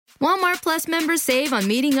Walmart Plus members save on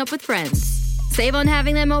meeting up with friends. Save on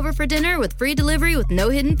having them over for dinner with free delivery with no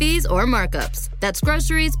hidden fees or markups. That's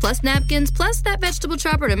groceries, plus napkins, plus that vegetable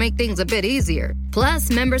chopper to make things a bit easier.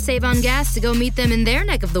 Plus, members save on gas to go meet them in their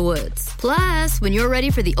neck of the woods. Plus, when you're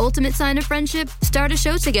ready for the ultimate sign of friendship, start a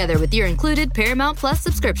show together with your included Paramount Plus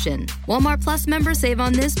subscription. Walmart Plus members save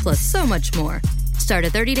on this plus so much more. Start a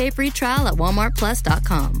 30-day free trial at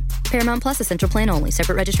walmartplus.com. Paramount Plus Essential Plan only.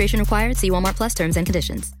 Separate registration required. See Walmart Plus terms and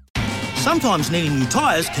conditions. Sometimes needing new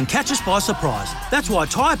tyres can catch us by surprise. That's why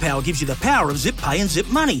Tyre Power gives you the power of zip pay and zip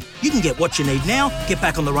money. You can get what you need now, get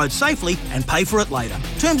back on the road safely and pay for it later.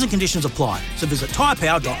 Terms and conditions apply. So visit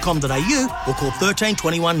tyrepower.com.au or call 13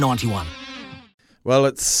 21 91. Well,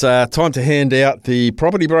 it's time to hand out the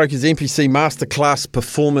Property Brokers NPC Masterclass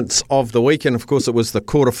Performance of the Week. And, of course, it was the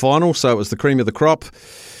quarterfinal, so it was the cream of the crop.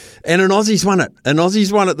 And an Aussie's won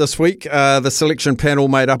it. This week. The selection panel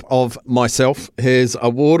made up of myself has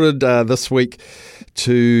awarded this week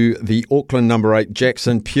to the Auckland number 8,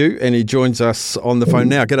 Jackson Pugh, and he joins us on the phone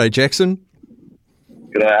now. G'day, Jackson.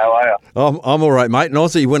 G'day, how are you? I'm all right, mate. An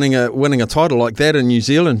Aussie winning a title like that in New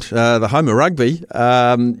Zealand, the home of rugby.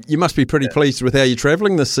 You must be pretty pleased with how you're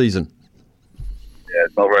travelling this season. Yeah,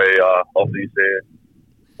 it's not very often you see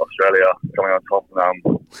Australia coming on top and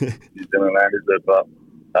New Zealand land, is it? But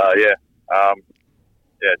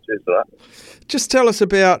cheers for that. Just tell us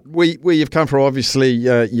about where you've come from. Obviously,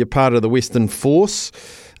 you're part of the Western Force.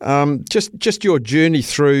 Just your journey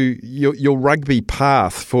through your rugby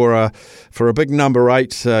path for a big number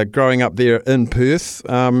 8 growing up there in Perth.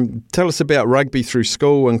 Tell us about rugby through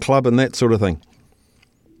school and club and that sort of thing.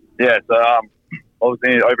 Yeah, so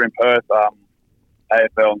obviously over in Perth,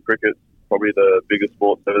 AFL and cricket probably the biggest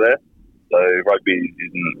sports over there. So rugby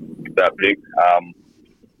isn't that big.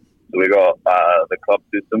 So we got the club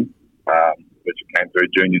system, which came through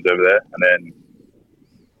juniors over there, and then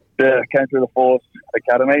came through the Force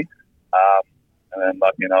Academy, and then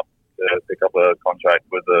lucky enough to pick up a contract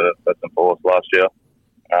with the Western Force last year.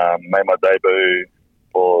 Made my debut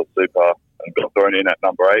for Super and got thrown in at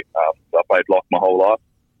number 8. So I played lock my whole life.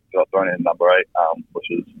 Got thrown in at number 8, which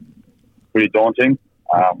was pretty daunting.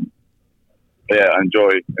 I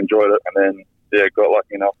enjoyed it, and then got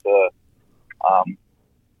lucky enough to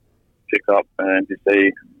pick up an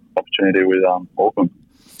NPC opportunity with Auckland.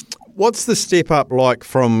 What's the step up like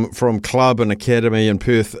from club and academy in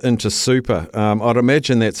Perth into Super? I'd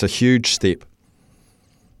imagine that's a huge step.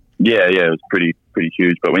 Yeah, it was pretty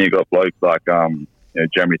huge. But when you got blokes like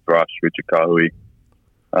Jeremy Thrush, Richard Kahui,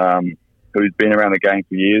 who's been around the game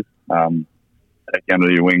for years, take you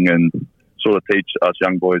under your wing and sort of teach us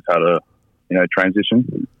young boys how to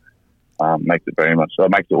transition, makes it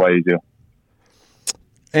way easier.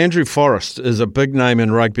 Andrew Forrest is a big name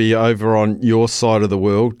in rugby over on your side of the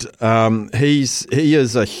world. He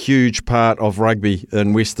is a huge part of rugby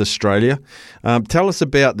in West Australia. Tell us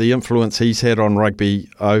about the influence he's had on rugby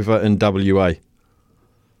over in WA.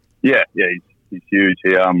 Yeah, he's huge.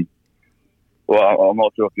 I'm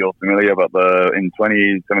not sure if you're familiar, but in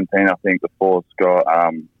 2017, I think the Force got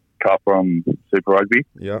cut from Super Rugby.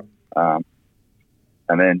 Yeah.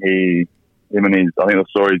 And then I think the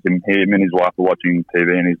story is him and his wife were watching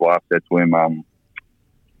TV, and his wife said to him,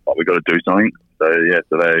 we got to do something. So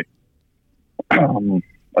they I think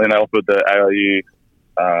they offered the ARU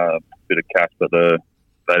a bit of cash, but they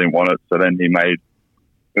didn't want it. So then we made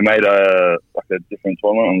a different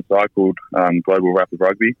tournament on the side called Global Rapid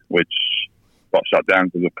Rugby, which got shut down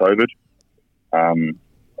because of COVID.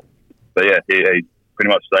 He pretty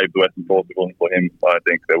much saved the Western Force. If it wasn't for him, I don't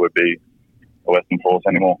think there would be a Western Force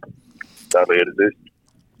anymore. Sadly, it is.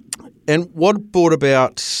 And what brought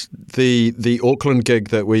about the Auckland gig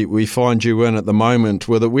that we find you in at the moment?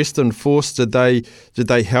 Were the Western Force, did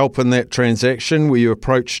they help in that transaction? Were you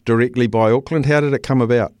approached directly by Auckland? How did it come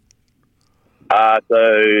about? So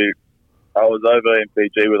I was over in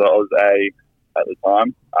Fiji with Oz A at the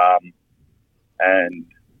time, and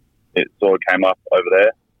it sort of came up over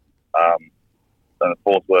there. And the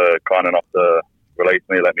Force were kind enough to release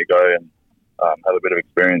me, let me go and have a bit of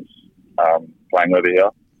experience playing over here.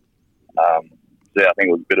 I think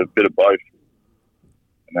it was a bit of both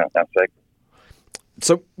in that aspect.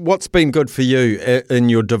 So what's been good for you in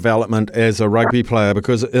your development as a rugby player?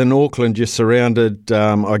 Because in Auckland you're surrounded,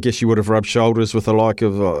 I guess you would have rubbed shoulders with the like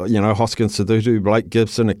of, Hoskins Sadutu, Blake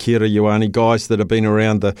Gibson, Akira Ioane, guys that have been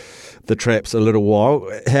around the traps a little while.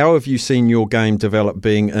 How have you seen your game develop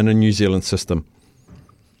being in a New Zealand system?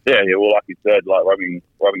 Yeah, well, like you said, like rubbing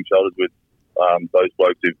shoulders with those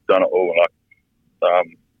blokes who've done it all.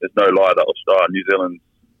 There's no lie that Australia, New Zealand's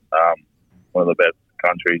one of the best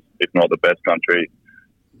countries, if not the best country,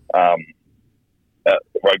 at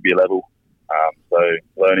the rugby level. So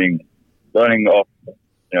learning off,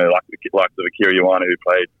 like the Akira Ioane who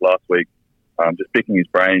played last week, just picking his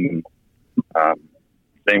brain and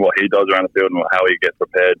seeing what he does around the field and how he gets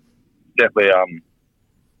prepared definitely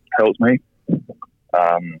helps me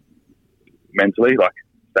mentally, like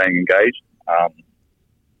staying engaged,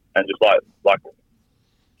 and just like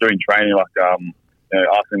during training,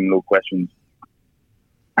 asking little questions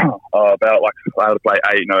about like how to play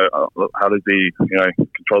 8. How does he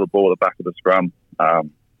control the ball at the back of the scrum?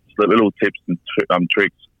 Just little tips and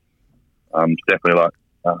tricks. Definitely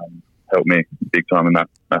helped me big time in that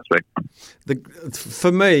aspect.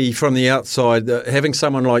 For me, from the outside, having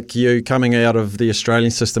someone like you coming out of the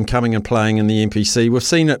Australian system, coming and playing in the NPC, we've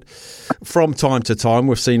seen it from time to time.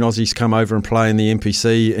 We've seen Aussies come over and play in the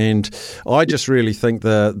NPC, and I just really think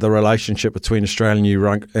the relationship between Australian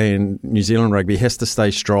and New Zealand rugby has to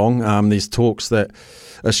stay strong. There's talks that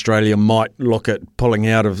Australia might look at pulling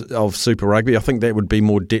out of Super Rugby. I think that would be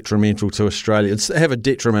more detrimental to Australia. It's have a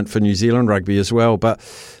detriment for New Zealand rugby as well. But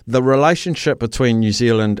the relationship between New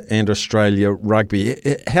Zealand and Australia rugby,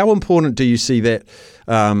 how important do you see that,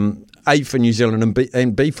 A, for New Zealand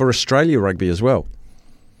and B, for Australia rugby as well?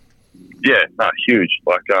 Yeah, huge.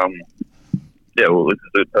 This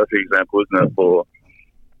is a perfect example, isn't it, for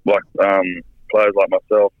players like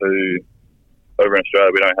myself who, over in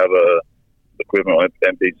Australia, we don't have a equivalent of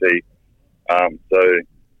NPC. So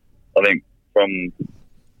I think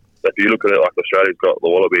if you look at it like Australia's got the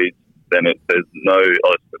Wallabies, then there's no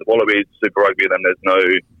the Wallabies, Super Rugby, then there's no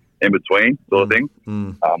in between sort of thing.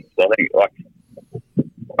 So I think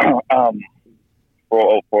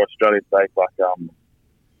for Australia's sake, I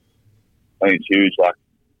think it's huge.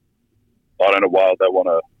 I don't know why they want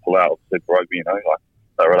to pull out of Super Rugby.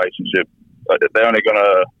 That relationship. They're only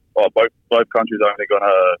gonna. Both countries are only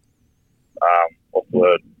gonna. What's the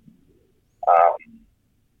word?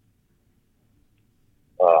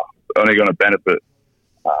 Only going to benefit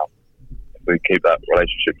if we keep that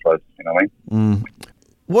relationship close. You know what I mean?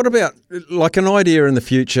 What about like an idea in the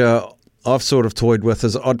future? I've sort of toyed with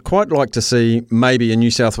is I'd quite like to see maybe a New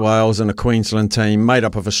South Wales and a Queensland team made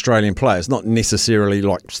up of Australian players, not necessarily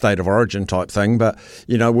like state of origin type thing, but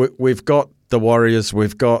we've got the Warriors,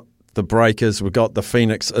 we've got the Breakers, we've got the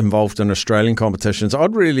Phoenix involved in Australian competitions.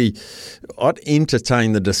 I'd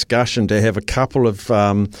entertain the discussion to have a couple of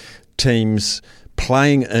teams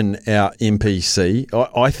playing in our NPC.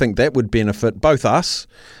 I think that would benefit both us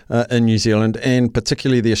in New Zealand and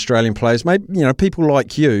particularly the Australian players. Maybe people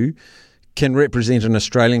like you can represent an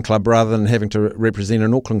Australian club rather than having to represent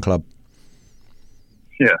an Auckland club.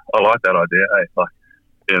 Yeah, I like that idea.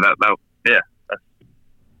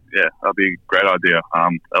 That'd be a great idea.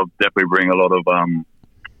 That'll definitely bring a lot of. I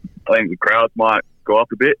think the crowds might go up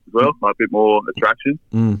a bit as well, a bit more attraction.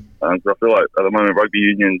 So I feel like at the moment rugby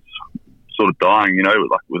union's sort of dying,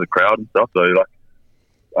 with the crowd and stuff. So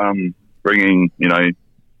bringing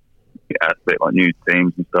aspect like new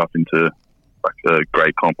teams and stuff into like a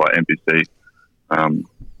great comp like NPC,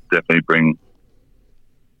 definitely bring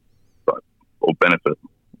or benefit.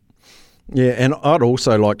 Yeah, and I'd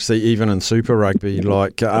also like to see, even in Super Rugby,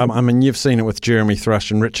 you've seen it with Jeremy Thrush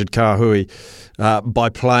and Richard Kahui. By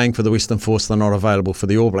playing for the Western Force, they're not available for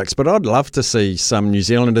the All Blacks. But I'd love to see some New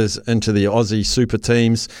Zealanders into the Aussie Super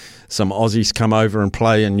teams, some Aussies come over and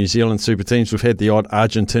play in New Zealand Super teams. We've had the odd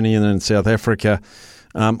Argentinian in South Africa.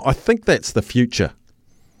 I think that's the future.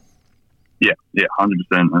 Yeah, 100%.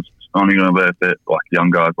 It's only going to benefit young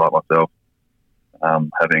guys like myself,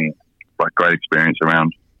 having great experience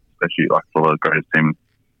around, especially for the greatest team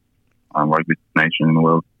rugby nation in the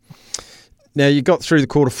world. Now, you got through the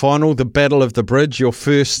quarterfinal, the Battle of the Bridge, your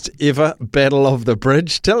first ever Battle of the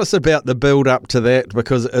Bridge. Tell us about the build-up to that,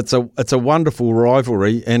 because it's a wonderful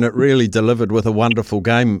rivalry and it really delivered with a wonderful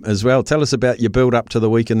game as well. Tell us about your build-up to the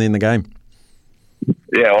week and then the game.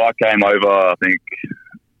 Yeah, well, I came over, I think,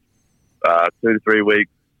 2 to 3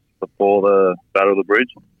 weeks before the Battle of the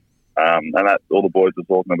Bridge, and that's all the boys were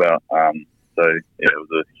talking about. So, yeah, it was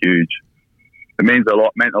a huge... It meant a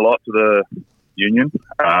lot to the union.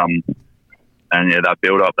 And yeah, that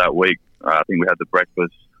build up that week, I think we had the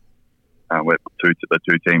breakfast where the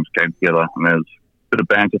two teams came together, and there was a bit of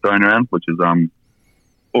banter thrown around, which is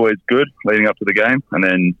always good leading up to the game. And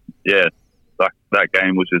then that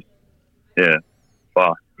game was just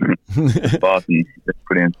fast and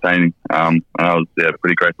pretty entertaining. And I was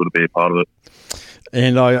pretty grateful to be a part of it.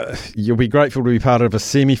 And you'll be grateful to be part of a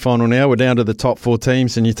semi-final now. We're down to the top 4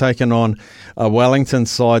 teams, and you're taking on a Wellington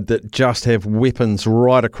side that just have weapons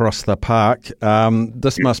right across the park.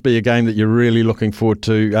 This must be a game that you're really looking forward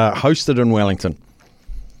to, hosted in Wellington.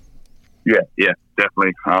 Yeah,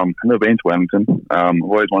 definitely. I've never been to Wellington. I've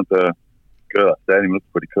always wanted to go to that stadium. It looks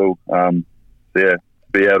pretty cool.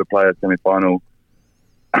 Be able to play a semi-final,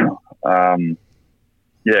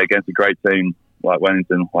 against a great team like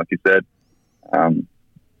Wellington, like you said.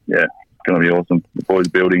 It's going to be awesome. The boys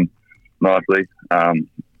building nicely at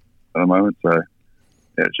the moment, so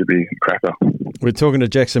it should be a cracker. We're talking to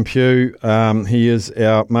Jackson Pugh. He is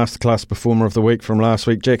our Masterclass Performer of the Week from last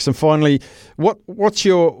week. Jackson, finally, what's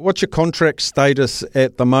your contract status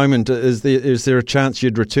at the moment? Is there a chance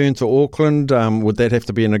you'd return to Auckland? Would that have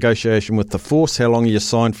to be a negotiation with the Force? How long are you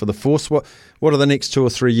signed for the Force? What do the next 2 or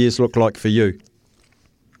 3 years look like for you?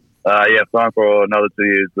 Signed for another 2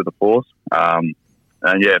 years with the Force.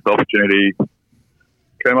 If the opportunity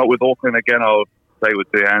came up with Auckland again, I'll take it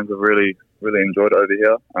with 2 hands. I've really enjoyed it over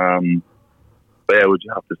here. We'll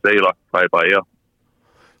just have to see, play by ear.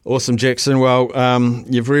 Awesome, Jackson. Well,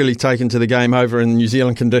 you've really taken to the game over in New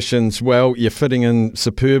Zealand conditions well. You're fitting in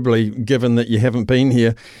superbly, given that you haven't been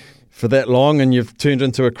here for that long, and you've turned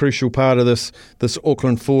into a crucial part of this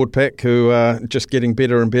Auckland forward pack who are just getting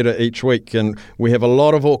better and better each week. And we have a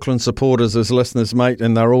lot of Auckland supporters as listeners, mate,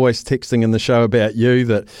 and they're always texting in the show about you,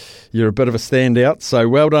 that you're a bit of a standout. So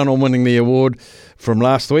well done on winning the award from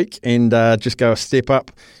last week, and just go a step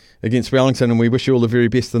up against Wellington, and we wish you all the very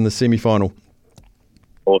best in the semi-final.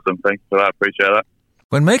 Awesome, thanks for that, appreciate that.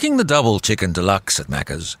 When making the double chicken deluxe at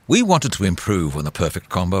Macca's, we wanted to improve on the perfect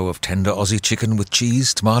combo of tender Aussie chicken with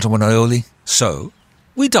cheese, tomato and aioli. So,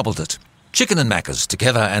 we doubled it. Chicken and Macca's,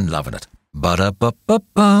 together and loving it.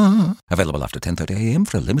 Ba-da-ba-ba-ba. Available after 10:30am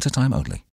for a limited time only.